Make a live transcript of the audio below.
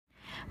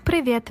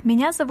Привет,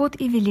 меня зовут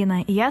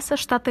Эвелина, и я со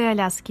штата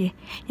Аляски.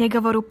 Я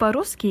говорю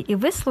по-русски, и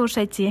вы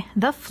слушаете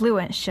The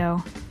Fluent Show.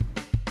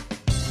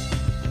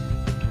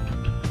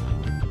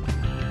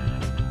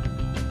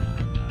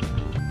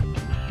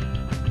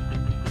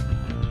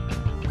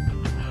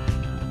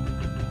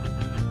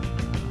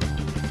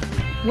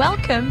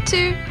 Welcome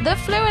to The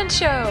Fluent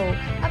Show,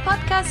 a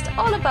podcast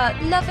all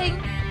about loving,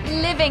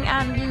 living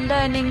and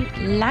learning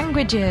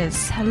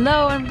languages.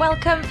 Hello and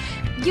welcome.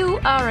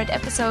 You are at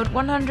episode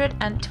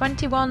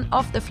 121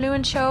 of The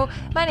Fluent Show.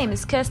 My name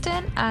is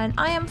Kirsten and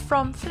I am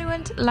from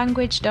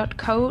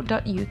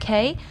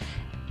fluentlanguage.co.uk.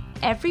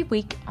 Every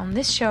week on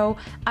this show,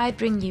 I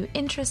bring you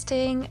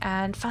interesting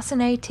and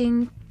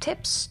fascinating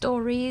tips,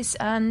 stories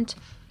and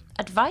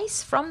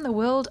advice from the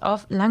world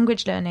of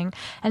language learning.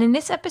 And in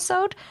this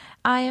episode,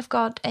 I have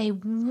got a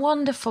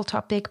wonderful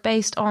topic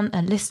based on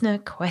a listener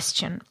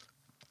question.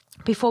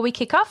 Before we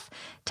kick off,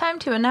 time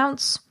to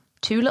announce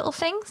two little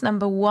things.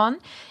 Number one,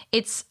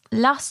 it's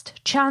last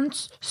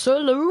chance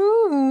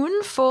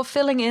saloon for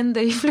filling in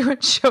the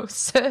Fluent Show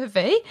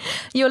survey.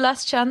 Your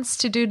last chance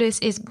to do this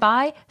is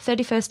by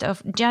 31st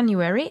of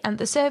January, and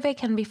the survey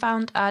can be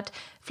found at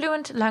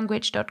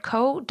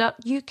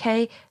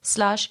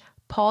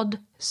fluentlanguage.co.uk/pod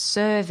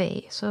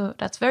survey. So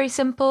that's very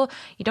simple.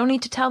 You don't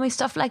need to tell me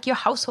stuff like your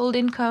household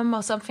income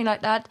or something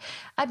like that.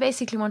 I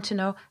basically want to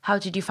know, how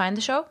did you find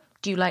the show?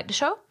 Do you like the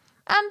show?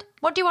 And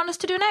what do you want us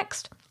to do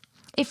next?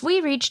 If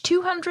we reach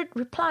 200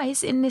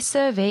 replies in this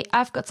survey,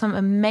 I've got some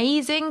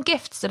amazing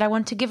gifts that I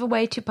want to give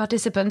away to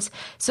participants.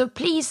 So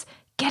please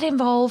get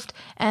involved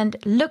and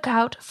look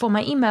out for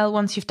my email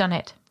once you've done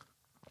it.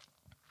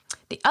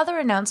 The other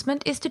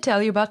announcement is to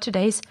tell you about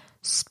today's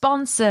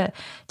sponsor.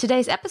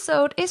 Today's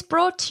episode is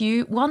brought to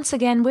you once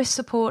again with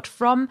support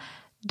from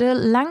the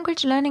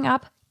language learning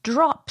app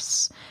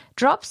Drops.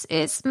 Drops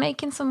is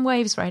making some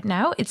waves right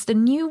now. It's the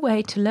new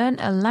way to learn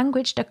a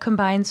language that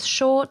combines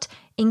short,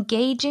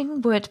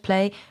 engaging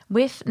wordplay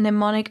with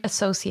mnemonic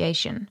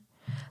association.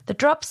 The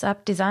Drops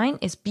app design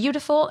is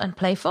beautiful and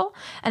playful,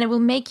 and it will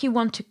make you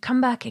want to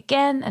come back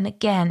again and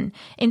again.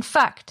 In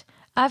fact,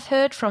 I've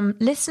heard from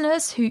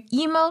listeners who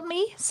emailed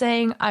me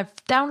saying, I've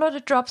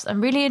downloaded Drops,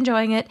 I'm really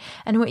enjoying it,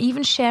 and who are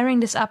even sharing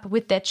this app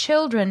with their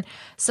children.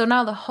 So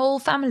now the whole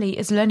family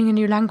is learning a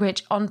new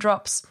language on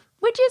Drops,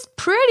 which is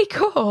pretty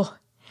cool.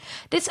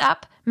 This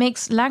app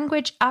makes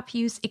language app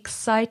use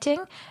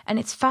exciting, and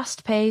it's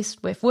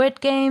fast-paced with word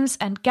games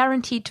and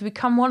guaranteed to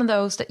become one of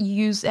those that you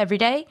use every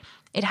day.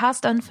 It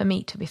has done for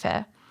me, to be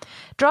fair.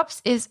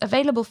 Drops is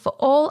available for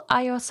all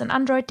iOS and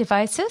Android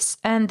devices,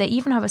 and they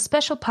even have a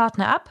special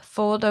partner app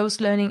for those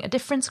learning a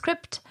different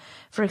script,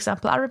 for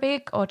example,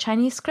 Arabic or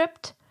Chinese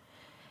script.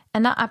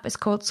 And that app is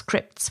called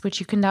Scripts, which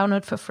you can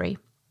download for free.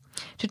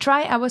 To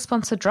try our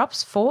sponsor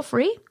Drops for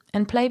free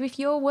and play with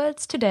your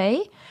words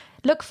today,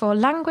 look for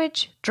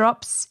Language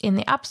Drops in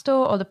the App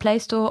Store or the Play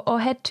Store, or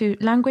head to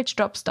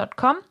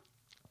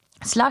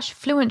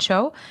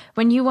languagedrops.com/fluentshow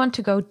when you want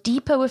to go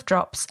deeper with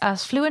Drops,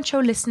 as Fluent Show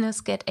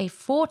listeners get a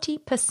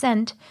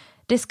 40%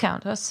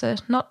 discount. That's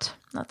not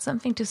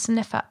something to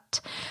sniff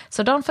at.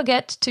 So don't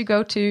forget to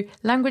go to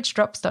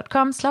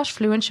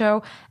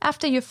languagedrops.com/fluentshow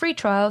after your free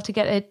trial to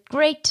get a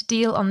great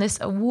deal on this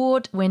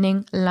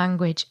award-winning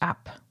language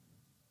app.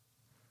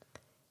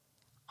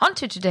 On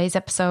to today's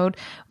episode,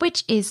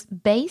 which is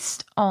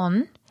based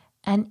on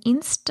an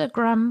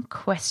Instagram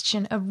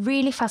question, a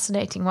really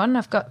fascinating one.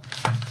 I've got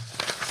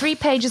 3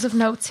 pages of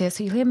notes here,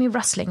 so you'll hear me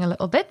rustling a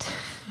little bit.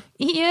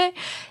 Ia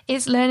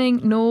is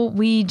learning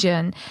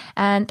Norwegian,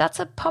 and that's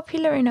a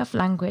popular enough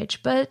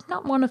language, but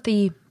not one of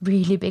the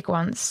really big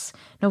ones.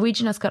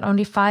 Norwegian has got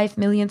only 5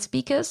 million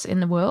speakers in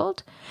the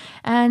world,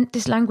 and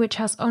this language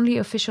has only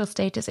official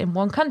status in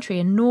one country,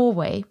 in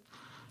Norway.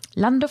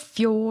 Land of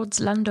fjords,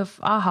 land of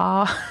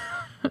aha.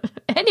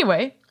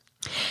 Anyway,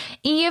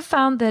 Ia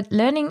found that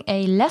learning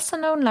a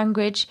lesser-known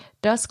language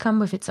does come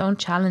with its own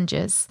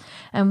challenges.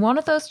 And one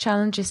of those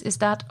challenges is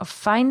that of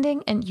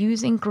finding and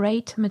using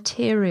great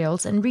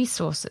materials and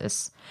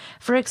resources.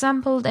 For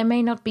example, there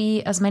may not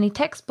be as many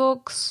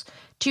textbooks,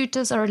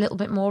 tutors are a little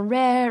bit more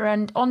rare,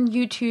 and on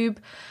YouTube,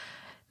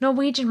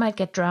 Norwegian might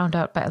get drowned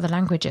out by other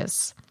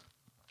languages.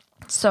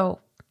 So,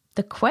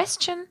 the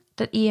question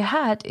that Ia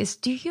had is,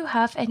 do you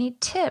have any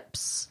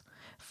tips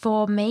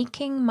for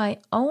making my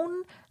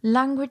own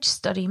language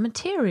study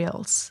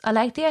materials? I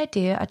like the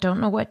idea, I don't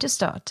know where to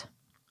start.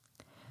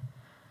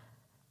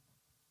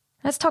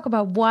 Let's talk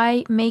about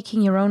why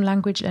making your own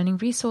language learning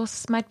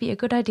resources might be a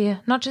good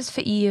idea, not just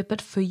for Ia,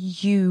 but for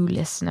you,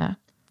 listener.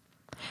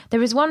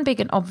 There is one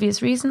big and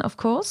obvious reason, of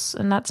course,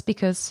 and that's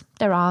because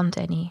there aren't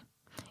any.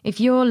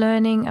 If you're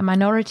learning a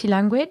minority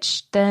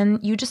language, then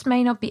you just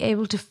may not be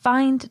able to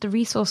find the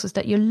resources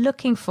that you're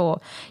looking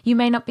for. You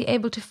may not be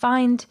able to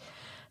find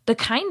the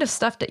kind of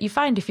stuff that you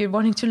find if you're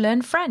wanting to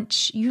learn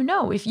French. You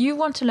know, if you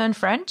want to learn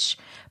French,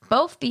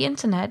 both the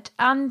internet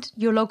and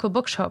your local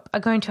bookshop are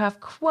going to have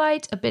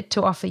quite a bit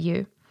to offer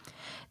you.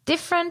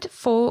 Different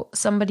for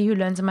somebody who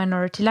learns a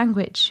minority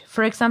language.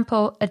 For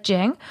example,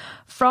 Jeng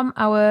from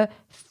our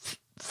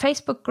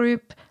Facebook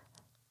group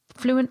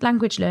fluent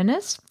language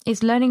learners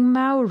is learning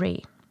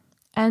Maori.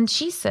 And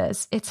she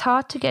says it's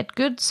hard to get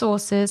good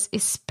sources,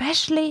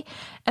 especially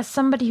as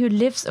somebody who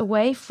lives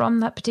away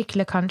from that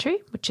particular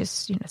country, which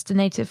is,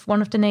 it's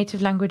one of the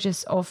native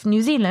languages of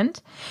New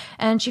Zealand.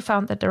 And she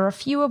found that there are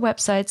fewer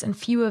websites and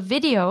fewer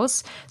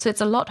videos, so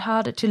it's a lot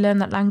harder to learn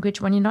that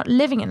language when you're not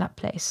living in that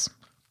place.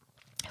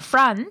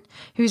 Fran,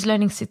 who's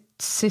learning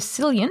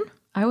Sicilian,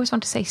 I always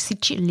want to say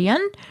Siciliano,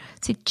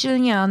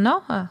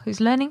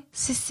 who's learning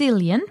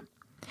Sicilian,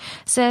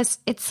 says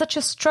it's such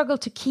a struggle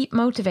to keep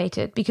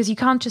motivated because you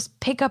can't just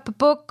pick up a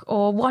book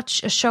or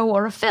watch a show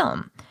or a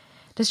film.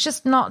 There's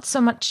just not so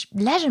much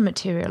leisure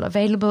material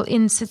available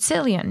in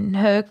Sicilian,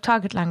 her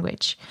target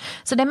language.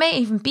 So there may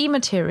even be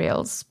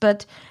materials,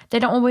 but they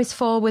don't always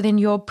fall within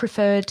your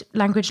preferred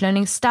language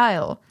learning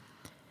style.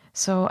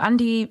 So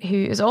Andy, who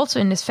is also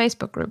in this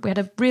Facebook group, we had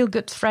a real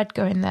good thread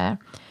going there.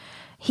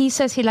 He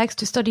says he likes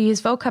to study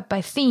his vocab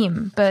by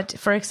theme, but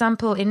for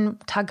example, in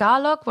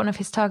Tagalog, one of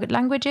his target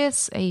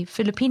languages, a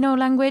Filipino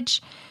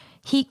language,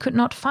 he could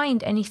not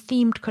find any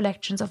themed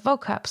collections of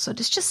vocab. So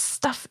there's just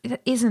stuff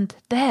that isn't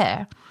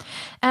there.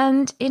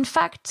 And in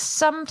fact,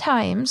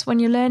 sometimes when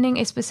you're learning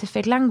a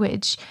specific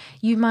language,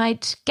 you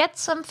might get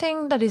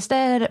something that is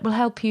there that will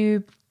help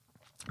you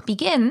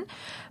begin.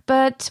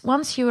 But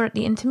once you're at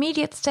the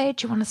intermediate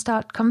stage, you want to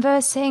start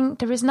conversing,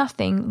 there is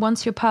nothing.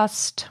 Once you're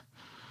past,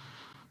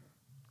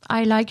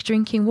 I like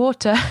drinking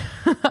water,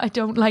 I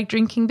don't like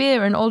drinking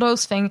beer and all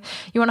those things,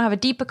 you want to have a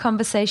deeper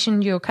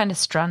conversation, you're kind of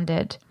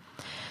stranded.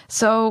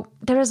 So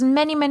there is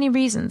many, many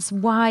reasons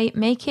why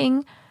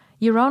making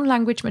your own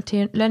language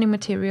learning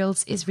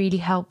materials is really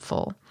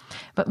helpful.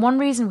 But one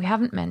reason we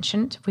haven't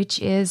mentioned, which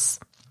is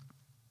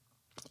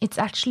it's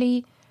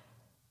actually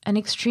an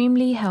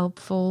extremely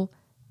helpful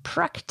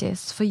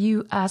practice for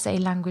you as a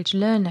language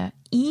learner,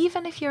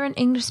 even if you're an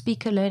English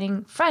speaker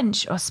learning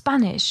French or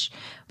Spanish,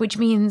 which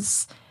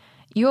means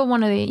you're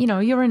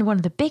you're in one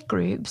of the big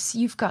groups,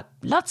 you've got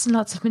lots and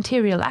lots of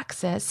material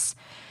access.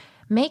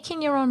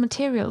 Making your own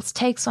materials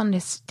takes on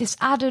this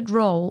added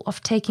role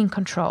of taking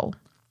control.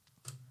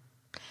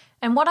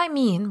 And what I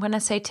mean when I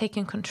say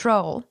taking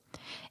control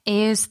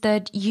is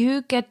that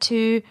you get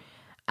to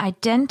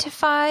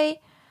identify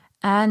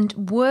and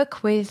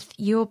work with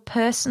your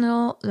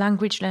personal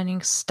language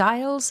learning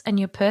styles and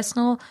your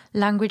personal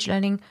language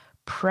learning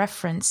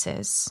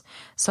preferences.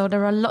 So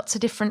there are lots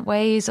of different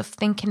ways of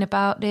thinking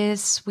about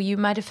this. You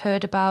might have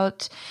heard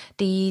about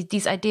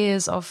these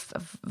ideas of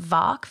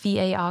VARK,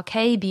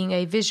 V-A-R-K, being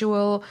a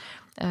visual,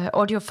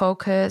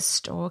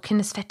 audio-focused or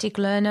kinesthetic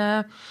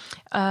learner,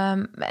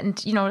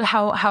 and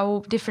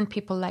how different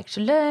people like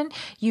to learn.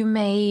 You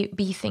may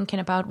be thinking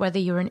about whether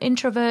you're an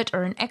introvert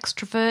or an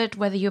extrovert,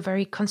 whether you're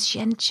very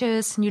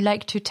conscientious and you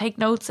like to take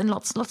notes and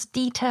lots of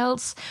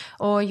details,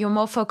 or you're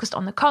more focused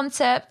on the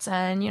concepts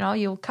and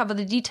you'll cover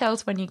the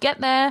details when you get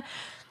there.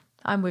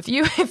 I'm with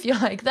you if you're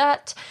like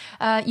that.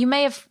 You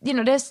may have,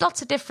 there's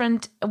lots of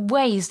different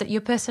ways that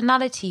your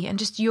personality and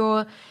just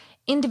your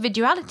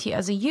individuality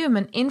as a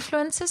human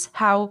influences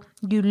how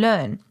you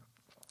learn.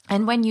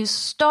 And when you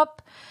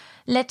stop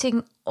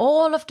letting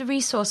all of the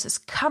resources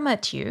come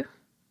at you,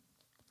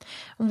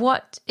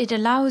 what it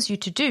allows you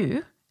to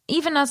do,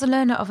 even as a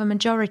learner of a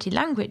majority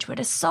language where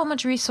there's so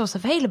much resource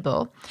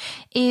available,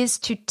 is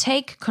to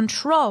take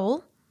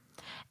control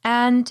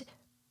and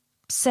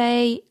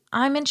say,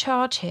 I'm in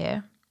charge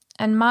here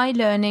and my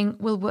learning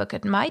will work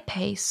at my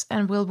pace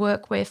and will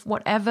work with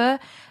whatever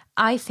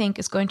I think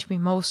is going to be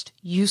most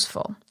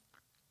useful.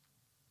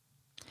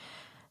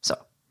 So,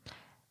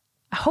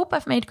 I hope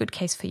I've made a good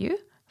case for you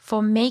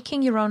for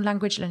making your own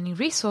language learning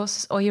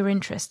resources, or you're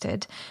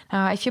interested.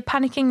 Now, if you're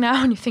panicking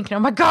now and you're thinking, oh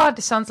my God,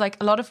 this sounds like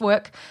a lot of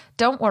work,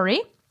 don't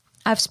worry.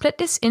 I've split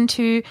this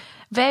into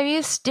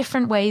various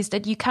different ways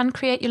that you can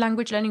create your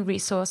language learning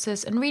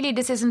resources. And really,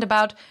 this isn't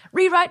about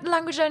rewrite the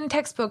language learning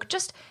textbook.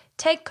 Just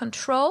take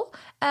control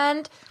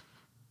and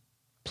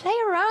play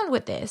around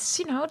with this.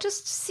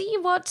 Just see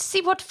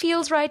what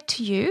feels right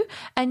to you.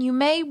 And you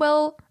may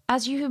well,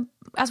 as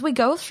we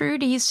go through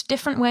these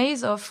different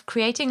ways of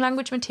creating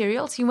language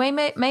materials, you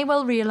may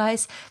well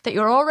realize that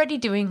you're already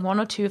doing one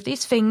or two of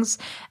these things,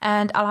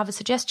 and I'll have a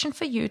suggestion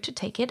for you to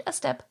take it a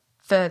step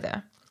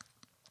further.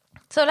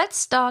 So let's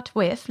start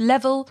with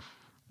level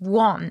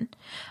 1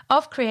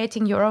 of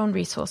creating your own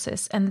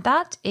resources, and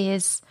that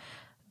is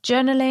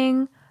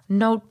journaling,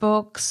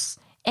 notebooks,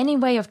 any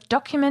way of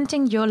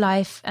documenting your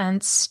life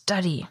and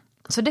study.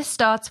 So this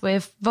starts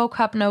with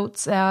vocab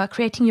notes,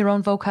 creating your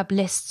own vocab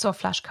lists or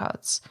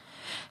flashcards,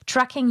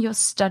 tracking your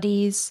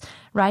studies,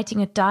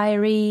 writing a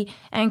diary,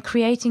 and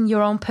creating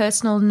your own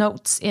personal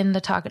notes in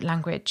the target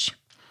language.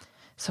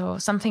 So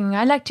something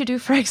I like to do,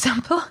 for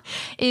example,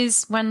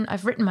 is when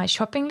I've written my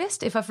shopping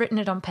list, if I've written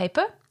it on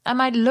paper, I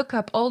might look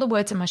up all the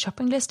words in my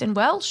shopping list in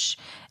Welsh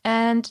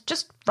and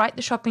just write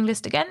the shopping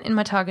list again in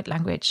my target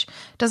language.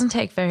 Doesn't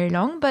take very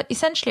long, but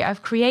essentially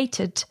I've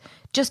created,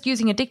 just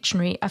using a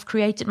dictionary, I've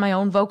created my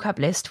own vocab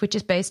list, which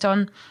is based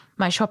on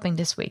my shopping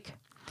this week.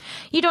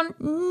 You don't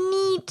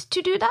need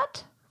to do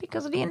that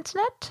because of the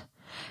internet,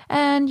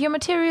 and your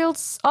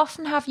materials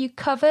often have you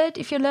covered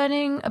if you're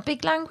learning a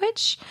big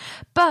language,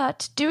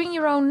 but doing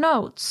your own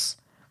notes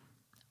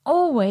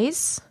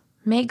always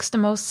makes the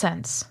most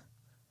sense.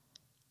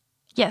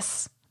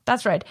 Yes,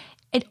 that's right.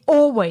 It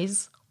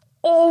always,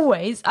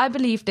 I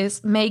believe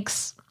this,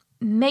 makes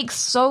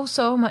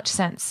so much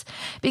sense.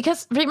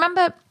 Because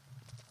remember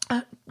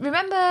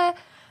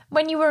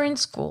when you were in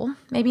school,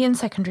 maybe in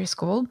secondary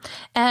school,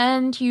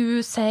 and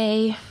you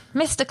say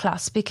missed a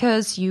class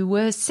because you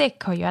were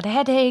sick or you had a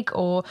headache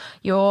or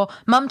your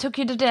mum took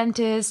you to the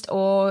dentist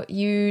or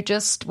you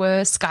just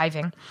were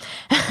skiving.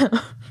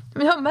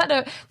 No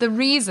matter the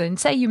reason,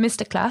 say you missed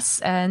a class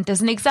and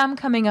there's an exam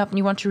coming up and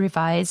you want to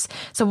revise.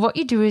 So what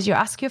you do is you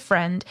ask your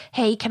friend,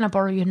 hey, can I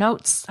borrow your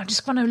notes? I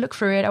just want to look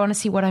through it. I want to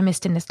see what I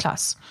missed in this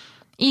class.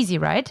 Easy,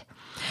 right?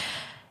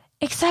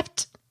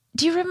 Except,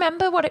 do you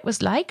remember what it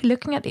was like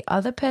looking at the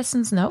other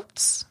person's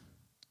notes?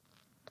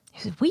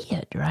 It's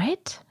weird,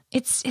 right?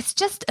 It's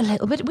just a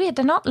little bit weird.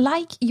 They're not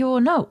like your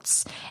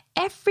notes.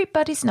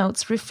 Everybody's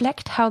notes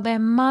reflect how their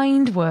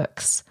mind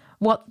works,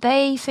 what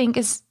they think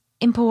is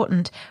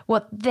important,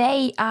 what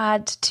they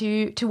add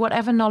to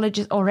whatever knowledge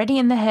is already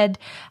in the head,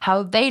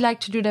 how they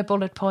like to do their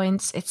bullet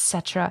points,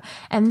 etc.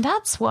 And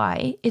that's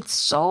why it's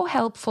so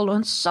helpful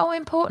and so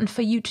important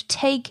for you to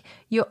take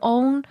your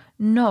own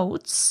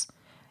notes,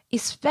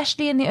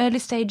 especially in the early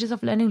stages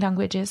of learning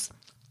languages,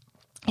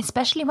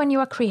 especially when you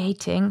are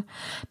creating,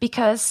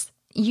 because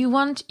you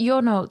want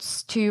your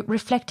notes to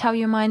reflect how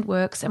your mind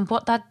works. And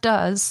what that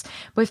does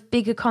with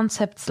bigger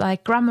concepts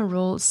like grammar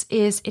rules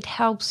is it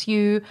helps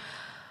you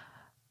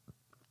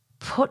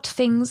put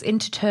things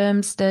into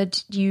terms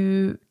that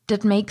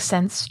make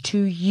sense to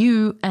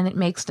you, and it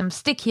makes them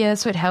stickier,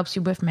 so it helps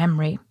you with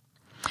memory.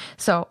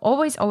 So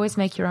always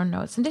make your own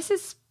notes. And this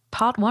is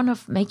part 1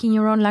 of making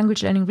your own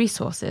language learning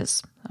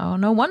resources. Oh,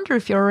 no wonder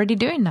if you're already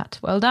doing that.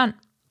 Well done.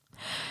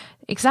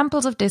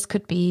 Examples of this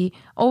could be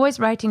always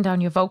writing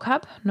down your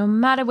vocab, no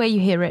matter where you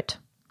hear it.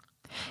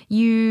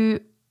 You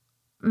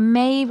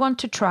may want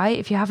to try,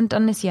 if you haven't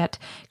done this yet,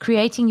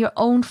 creating your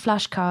own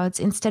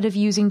flashcards instead of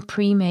using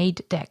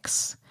pre-made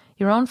decks.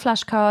 Your own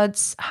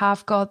flashcards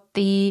have got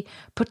the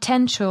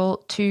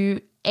potential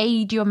to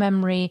aid your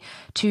memory,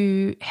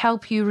 to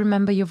help you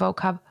remember your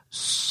vocab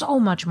so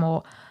much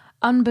more,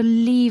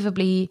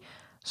 unbelievably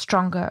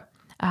stronger.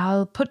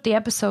 I'll put the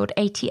episode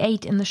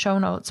 88 in the show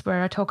notes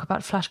where I talk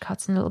about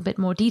flashcards in a little bit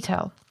more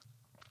detail.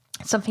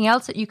 Something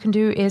else that you can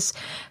do is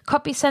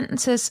copy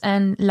sentences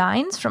and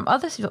lines from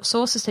other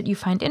sources that you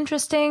find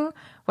interesting,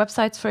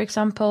 websites, for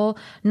example,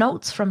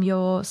 notes from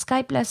your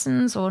Skype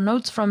lessons or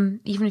notes from,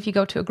 even if you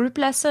go to a group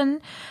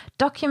lesson.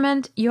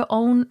 Document your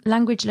own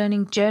language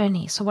learning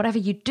journey. So whatever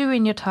you do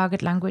in your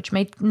target language,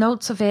 make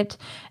notes of it,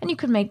 and you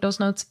could make those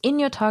notes in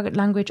your target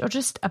language or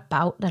just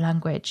about the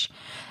language.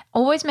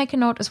 Always make a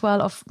note as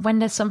well of when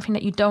there's something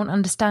that you don't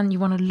understand, you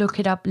want to look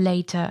it up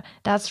later.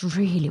 That's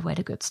really where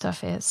the good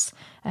stuff is.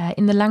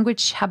 In the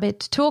Language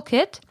Habit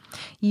Toolkit,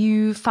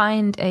 you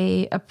find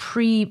a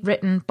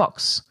pre-written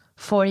box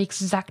for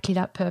exactly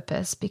that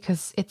purpose,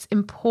 because it's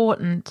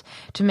important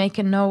to make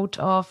a note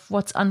of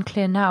what's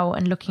unclear now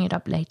and looking it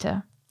up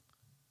later.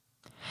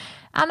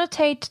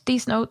 Annotate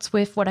these notes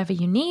with whatever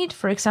you need.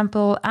 For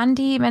example,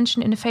 Andy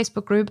mentioned in a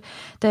Facebook group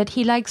that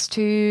he likes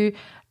to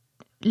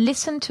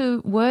listen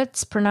to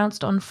words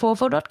pronounced on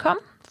Forvo.com.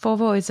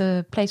 Forvo is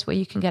a place where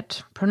you can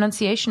get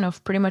pronunciation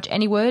of pretty much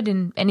any word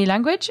in any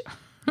language.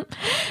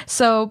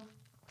 So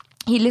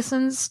he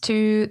listens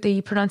to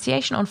the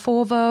pronunciation on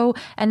Forvo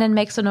and then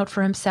makes a note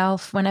for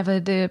himself whenever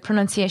the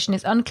pronunciation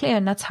is unclear,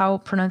 and that's how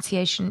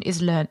pronunciation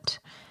is learnt.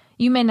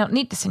 You may not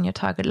need this in your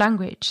target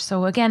language.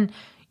 So again,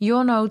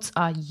 your notes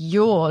are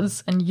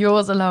yours and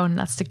yours alone.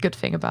 That's the good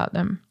thing about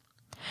them.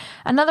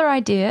 Another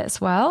idea as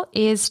well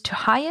is to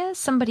hire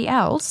somebody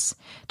else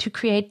to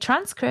create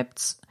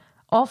transcripts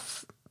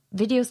of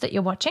videos that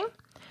you're watching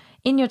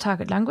in your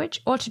target language,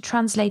 or to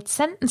translate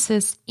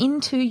sentences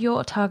into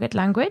your target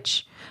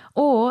language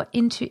or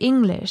into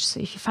English. So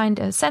if you find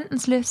a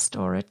sentence list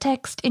or a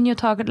text in your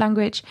target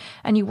language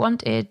and you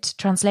want it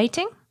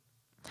translating,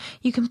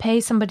 you can pay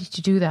somebody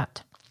to do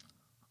that.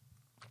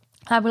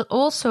 I will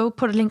also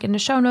put a link in the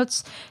show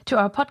notes to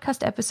our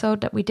podcast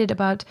episode that we did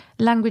about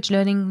language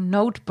learning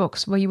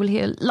notebooks, where you will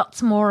hear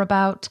lots more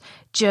about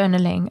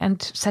journaling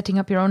and setting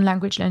up your own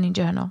language learning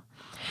journal.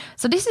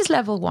 So this is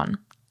level 1,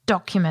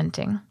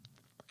 documenting.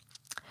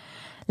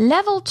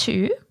 Level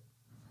 2,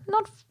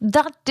 not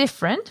that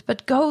different,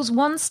 but goes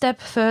one step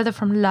further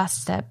from the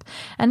last step.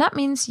 And that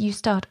means you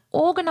start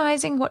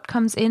organizing what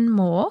comes in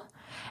more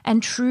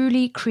and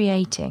truly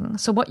creating.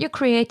 So what you're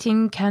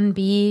creating can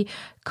be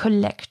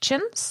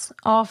collections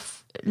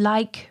of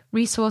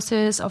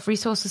resources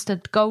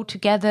that go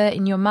together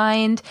in your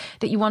mind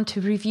that you want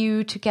to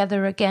review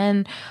together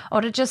again,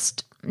 or that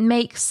just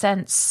make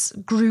sense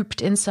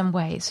grouped in some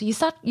way. So you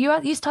start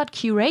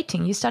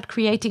curating, you start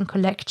creating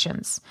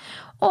collections,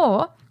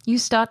 or you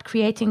start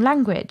creating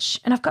language.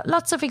 And I've got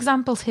lots of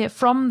examples here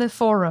from the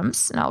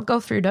forums, and I'll go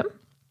through them.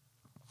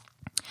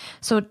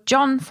 So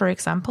John, for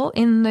example,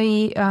 in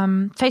the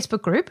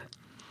Facebook group,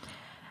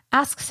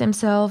 asks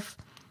himself,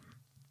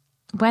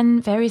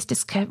 when various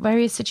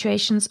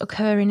situations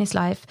occur in his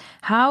life,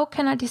 how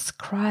can I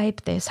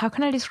describe this? How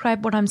can I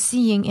describe what I'm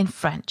seeing in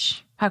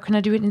French? How can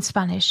I do it in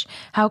Spanish?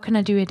 How can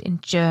I do it in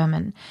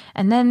German?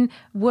 And then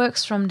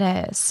works from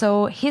there.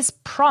 So his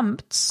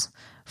prompts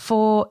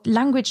for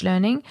language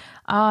learning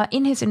are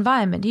in his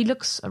environment. He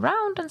looks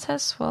around and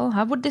says, well,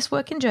 how would this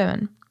work in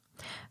German?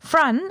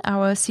 Fran,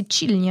 our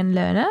Sicilian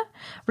learner,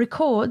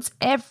 records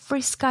every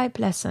Skype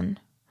lesson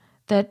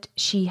that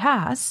she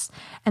has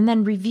and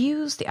then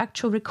reviews the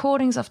actual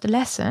recordings of the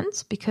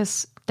lessons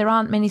because there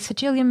aren't many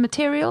Sicilian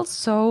materials.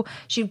 So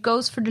she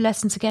goes through the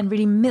lessons again,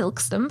 really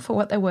milks them for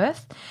what they're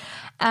worth.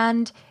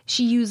 And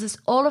she uses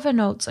all of her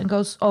notes and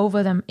goes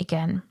over them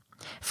again.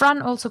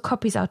 Fran also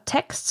copies out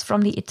texts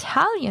from the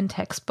Italian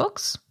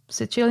textbooks.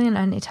 Sicilian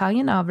and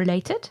Italian are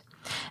related.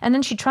 And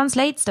then she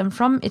translates them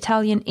from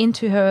Italian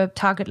into her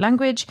target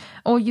language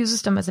or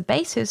uses them as a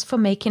basis for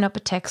making up a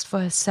text for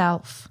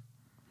herself.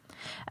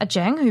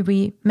 Ajeng, who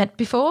we met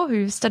before,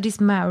 who studies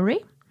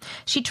Maori,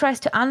 she tries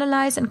to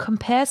analyze and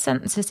compare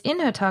sentences in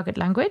her target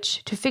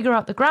language to figure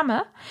out the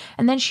grammar,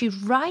 and then she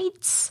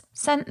writes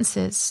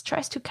sentences,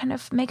 tries to kind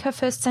of make her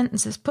first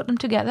sentences, put them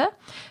together,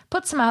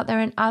 puts them out there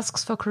and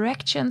asks for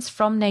corrections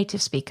from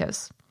native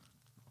speakers.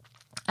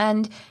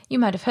 And you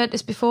might have heard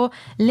this before,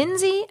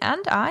 Lindsay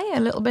and I, a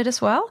little bit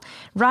as well,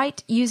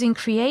 write using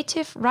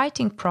creative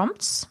writing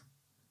prompts.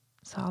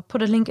 So I'll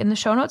put a link in the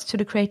show notes to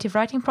the Creative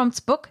Writing Prompts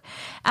book,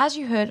 as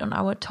you heard on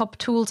our Top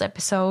Tools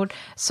episode.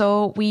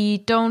 So we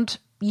don't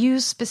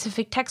use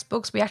specific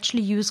textbooks. We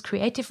actually use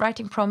creative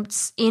writing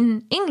prompts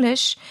in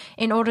English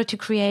in order to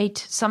create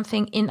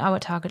something in our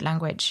target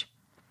language.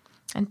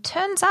 And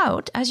turns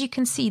out, as you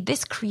can see,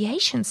 this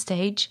creation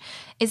stage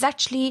is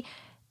actually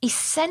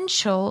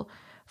essential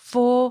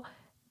for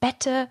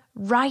better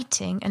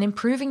writing and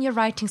improving your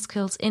writing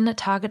skills in a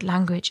target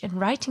language. And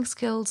writing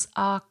skills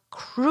are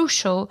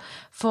crucial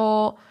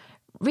for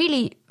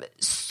really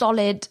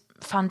solid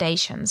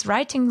foundations.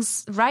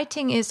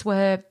 Writing is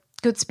where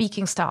good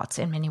speaking starts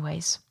in many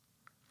ways.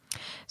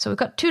 So we've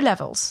got 2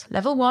 levels.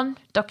 Level 1,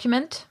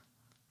 document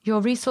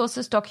your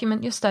resources,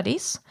 document your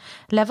studies.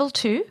 Level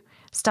 2,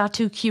 start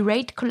to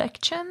curate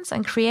collections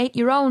and create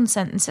your own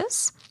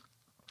sentences.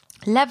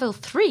 Level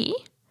 3,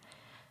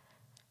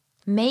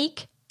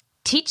 make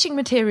teaching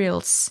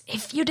materials,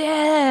 if you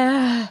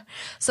dare.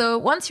 So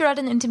once you're at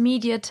an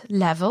intermediate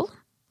level,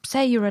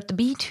 say you're at the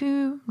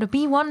B2, the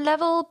B1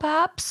 level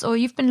perhaps, or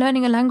you've been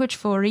learning a language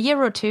for a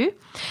year or 2,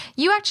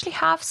 you actually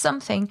have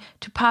something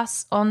to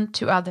pass on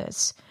to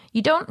others.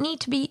 You don't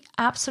need to be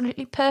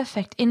absolutely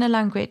perfect in a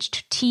language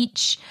to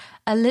teach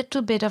a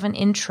little bit of an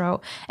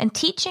intro. And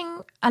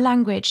teaching a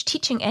language,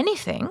 teaching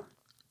anything,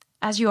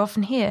 as you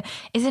often hear,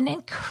 is an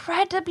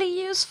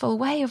incredibly useful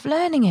way of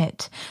learning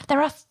it.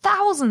 There are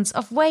thousands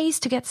of ways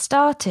to get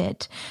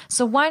started.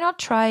 So why not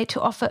try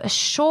to offer a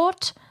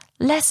short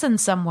lesson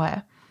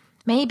somewhere?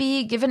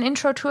 Maybe give an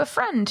intro to a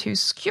friend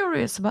who's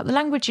curious about the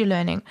language you're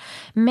learning.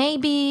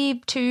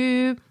 Maybe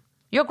to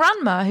your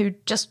grandma who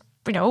just,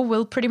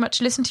 will pretty much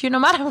listen to you no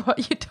matter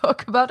what you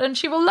talk about and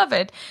she will love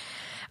it.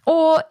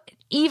 Or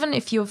even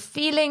if you're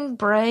feeling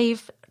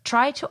brave,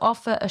 try to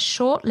offer a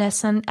short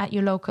lesson at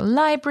your local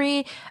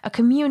library, a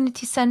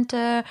community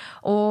center,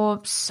 or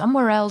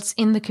somewhere else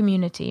in the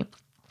community.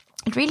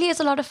 It really is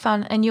a lot of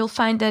fun, and you'll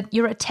find that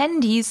your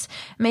attendees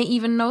may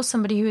even know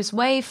somebody who is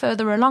way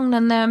further along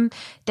than them.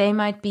 They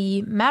might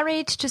be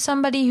married to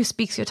somebody who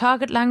speaks your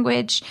target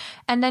language,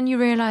 and then you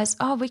realize,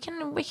 we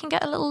can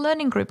get a little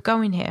learning group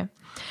going here.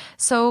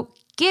 So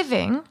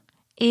giving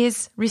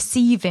is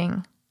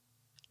receiving,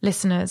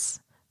 listeners.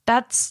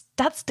 That's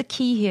the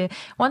key here.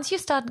 Once you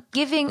start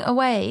giving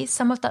away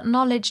some of that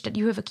knowledge that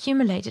you have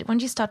accumulated,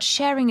 once you start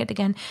sharing it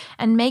again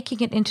and making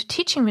it into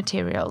teaching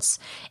materials,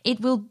 it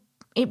will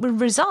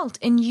result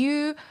in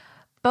you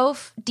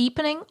both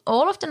deepening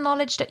all of the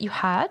knowledge that you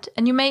had,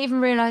 and you may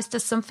even realize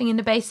there's something in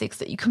the basics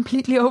that you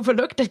completely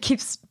overlooked that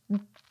keeps,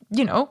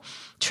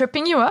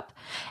 tripping you up.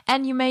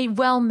 And you may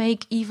well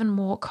make even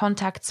more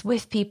contacts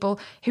with people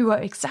who are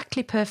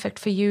exactly perfect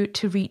for you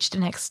to reach the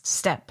next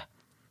step.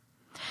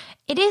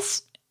 It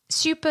is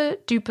super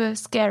duper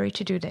scary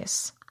to do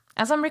this.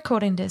 As I'm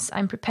recording this,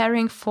 I'm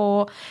preparing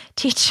for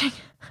teaching,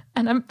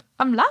 and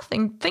I'm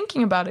laughing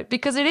thinking about it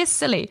because it is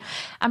silly.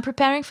 I'm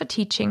preparing for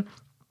teaching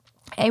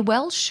a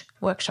Welsh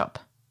workshop.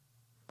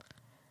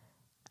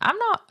 I'm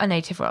not a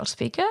native Welsh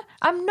speaker.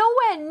 I'm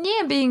nowhere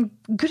near being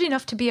good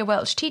enough to be a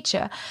Welsh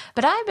teacher,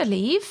 but I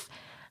believe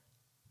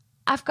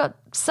I've got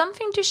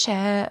something to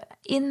share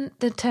in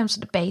the terms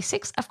of the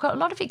basics. I've got a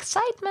lot of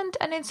excitement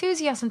and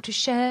enthusiasm to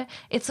share.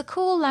 It's a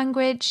cool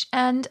language,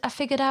 and I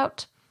figured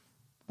out,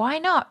 why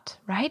not,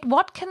 right?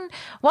 What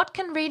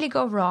can really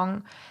go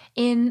wrong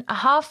in a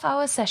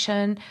half-hour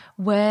session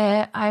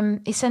where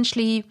I'm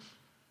essentially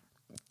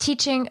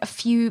teaching a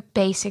few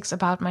basics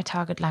about my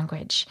target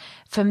language?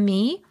 For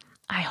me,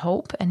 I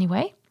hope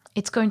anyway,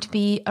 it's going to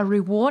be a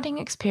rewarding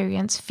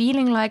experience,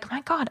 feeling like,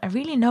 my God, I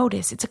really know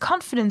this. It's a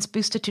confidence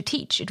booster to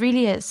teach. It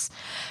really is.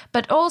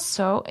 But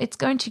also, it's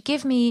going to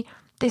give me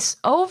this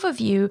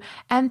overview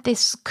and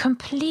this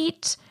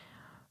complete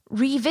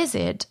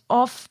revisit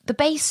of the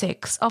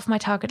basics of my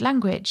target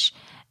language.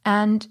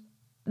 And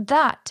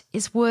that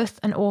is worth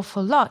an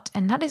awful lot.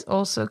 And that is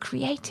also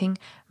creating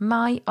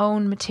my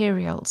own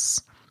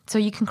materials. So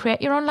you can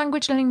create your own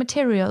language learning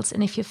materials.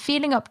 And if you're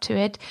feeling up to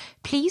it,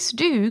 please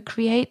do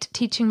create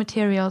teaching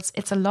materials.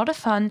 It's a lot of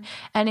fun,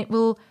 and it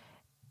will,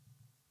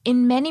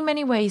 in many,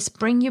 many ways,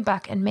 bring you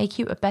back and make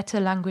you a better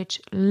language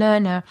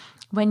learner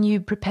when you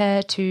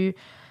prepare to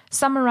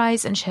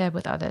summarize and share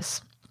with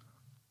others.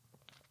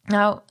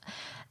 Now,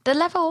 the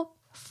level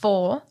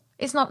 4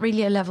 is not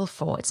really a level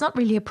 4. It's not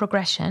really a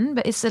progression,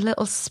 but it's a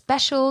little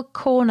special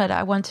corner that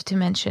I wanted to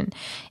mention.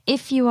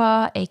 If you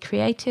are a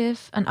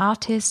creative, an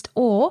artist,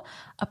 or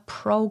a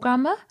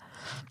programmer,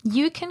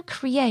 you can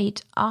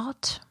create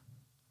art,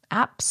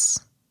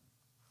 apps,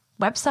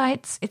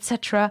 websites,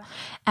 etc.,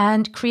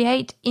 and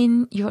create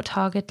in your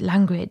target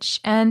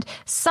language. And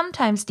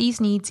sometimes these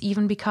needs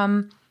even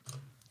become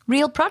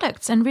real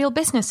products and real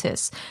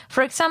businesses.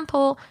 For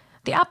example,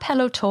 the app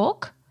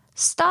HelloTalk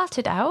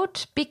started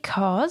out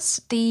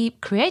because the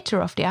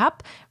creator of the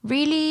app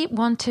really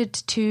wanted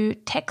to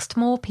text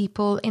more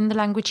people in the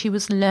language he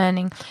was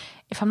learning.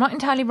 If I'm not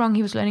entirely wrong,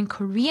 he was learning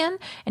Korean,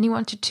 and he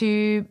wanted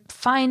to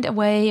find a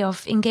way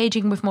of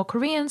engaging with more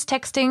Koreans,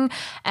 texting,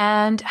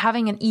 and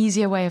having an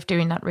easier way of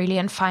doing that, really,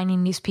 and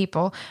finding these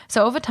people.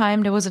 So over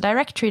time, there was a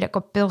directory that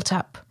got built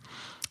up.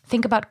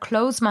 Think about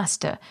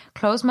Closemaster.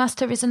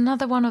 Closemaster is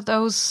another one of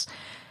those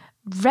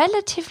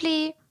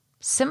relatively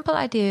simple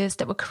ideas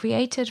that were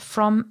created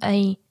from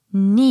a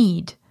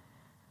need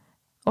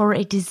or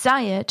a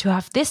desire to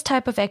have this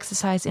type of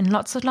exercise in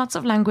lots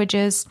of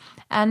languages.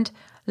 And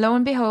lo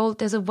and behold,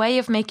 there's a way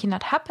of making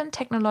that happen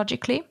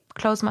technologically.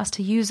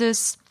 Closemaster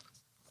uses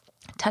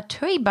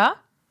Tatoeba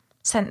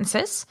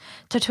sentences.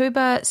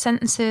 Tatoeba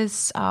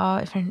sentences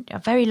are a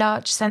very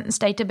large sentence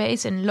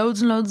database in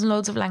loads and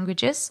loads of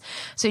languages.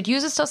 So it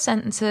uses those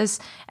sentences,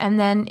 and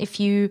then if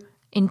you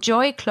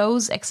enjoy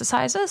close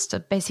exercises, to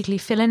basically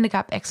fill in the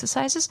gap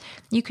exercises,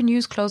 you can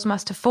use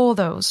Closemaster for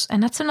those.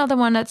 And that's another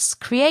one that's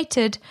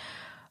created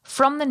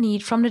from the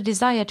need, from the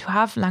desire to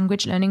have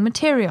language learning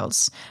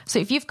materials. So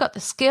if you've got the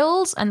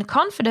skills and the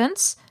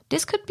confidence,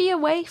 this could be a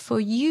way for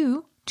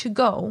you to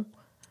go.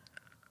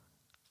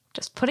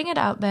 Just putting it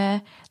out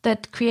there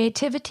that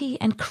creativity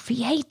and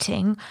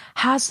creating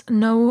has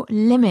no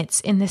limits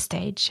in this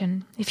stage.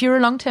 And if you're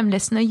a long-term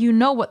listener, you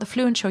know what the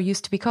Fluent Show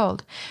used to be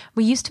called.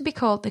 We used to be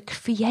called the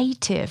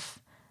Creative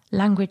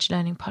Language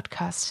Learning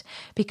Podcast,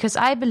 because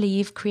I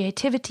believe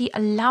creativity,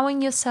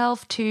 allowing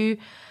yourself to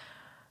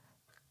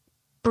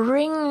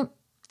bring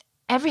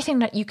everything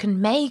that you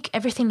can make,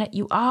 everything that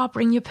you are,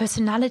 bring your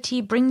personality,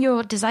 bring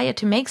your desire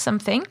to make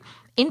something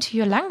into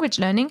your language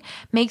learning,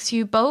 makes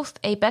you both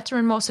a better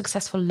and more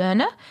successful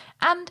learner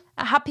and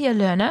a happier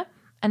learner.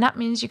 And that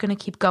means you're going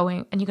to keep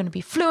going, and you're going to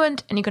be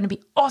fluent, and you're going to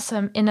be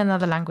awesome in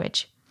another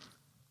language.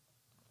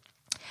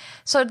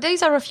 So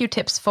these are a few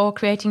tips for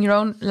creating your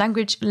own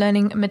language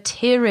learning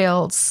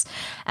materials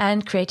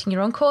and creating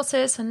your own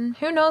courses, and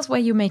who knows where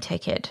you may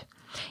take it.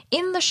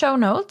 In the show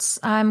notes,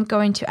 I'm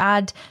going to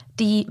add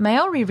the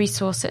Maori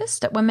resources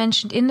that were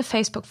mentioned in the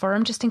Facebook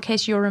forum, just in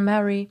case you're a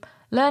Maori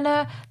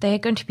learner. They're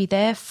going to be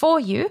there for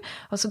you.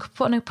 Also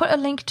going to put a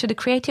link to the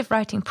creative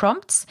writing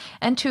prompts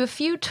and to a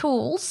few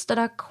tools that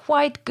are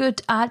quite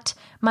good at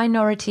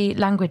minority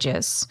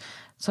languages.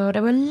 So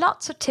there were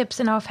lots of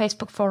tips in our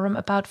Facebook forum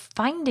about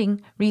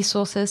finding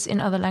resources in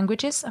other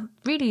languages.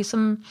 Really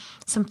some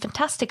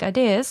fantastic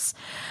ideas.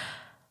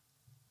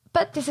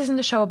 But this isn't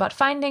a show about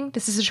finding.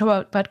 This is a show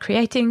about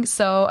creating.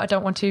 So I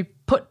don't want to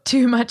put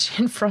too much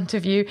in front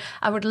of you.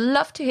 I would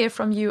love to hear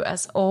from you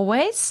as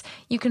always.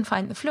 You can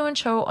find The Fluent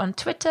Show on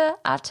Twitter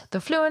at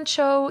The Fluent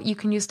Show. You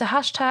can use the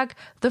hashtag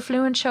The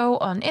Fluent Show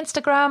on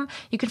Instagram.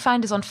 You can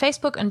find us on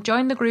Facebook and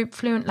join the group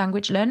Fluent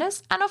Language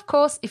Learners. And of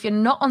course, if you're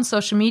not on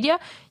social media,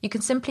 you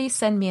can simply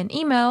send me an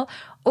email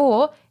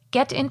or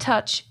get in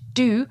touch,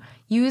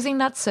 using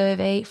that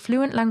survey,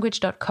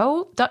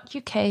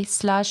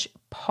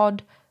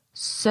 fluentlanguage.co.uk/pod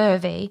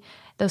survey.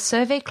 The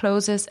survey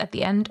closes at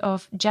the end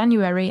of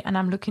January, and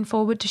I'm looking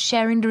forward to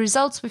sharing the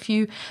results with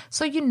you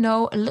so you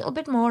know a little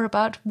bit more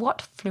about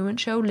what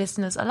Fluent Show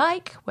listeners are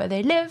like, where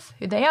they live,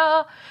 who they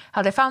are,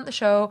 how they found the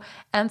show,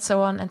 and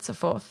so on and so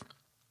forth.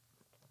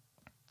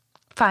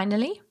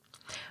 Finally,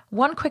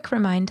 one quick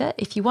reminder,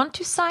 if you want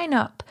to sign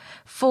up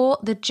for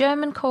the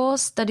German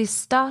course that is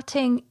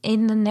starting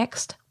in the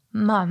next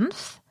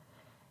month,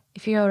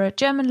 if you're a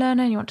German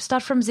learner and you want to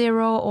start from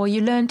zero, or you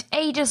learned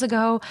ages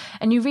ago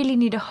and you really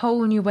need a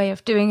whole new way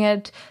of doing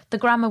it, the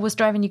grammar was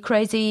driving you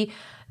crazy,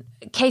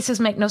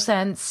 cases make no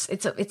sense,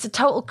 it's a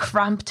total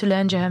cramp to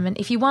learn German.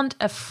 If you want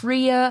a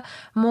freer,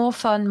 more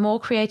fun, more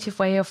creative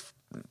way of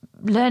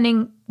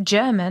learning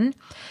German,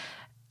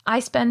 I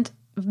spent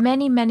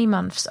many, many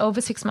months,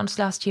 over 6 months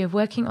last year,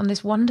 working on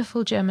this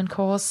wonderful German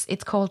course.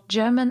 It's called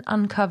German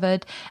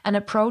Uncovered and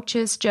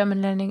approaches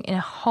German learning in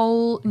a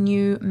whole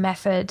new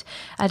method.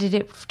 I did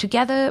it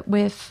together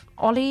with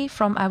Ollie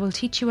from I Will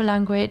Teach You a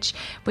Language,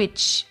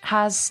 which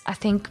has, I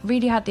think,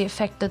 really had the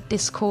effect that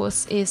this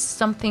course is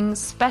something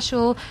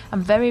special.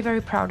 I'm very,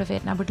 very proud of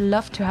it, and I would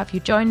love to have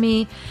you join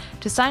me.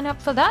 To sign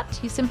up for that,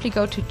 you simply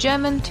go to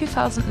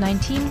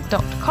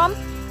german2019.com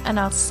and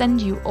I'll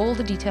send you all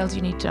the details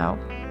you need to know.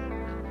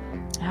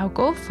 Now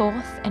go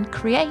forth and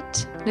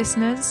create,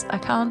 listeners. I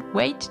can't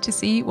wait to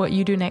see what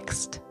you do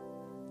next.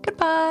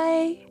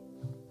 Goodbye.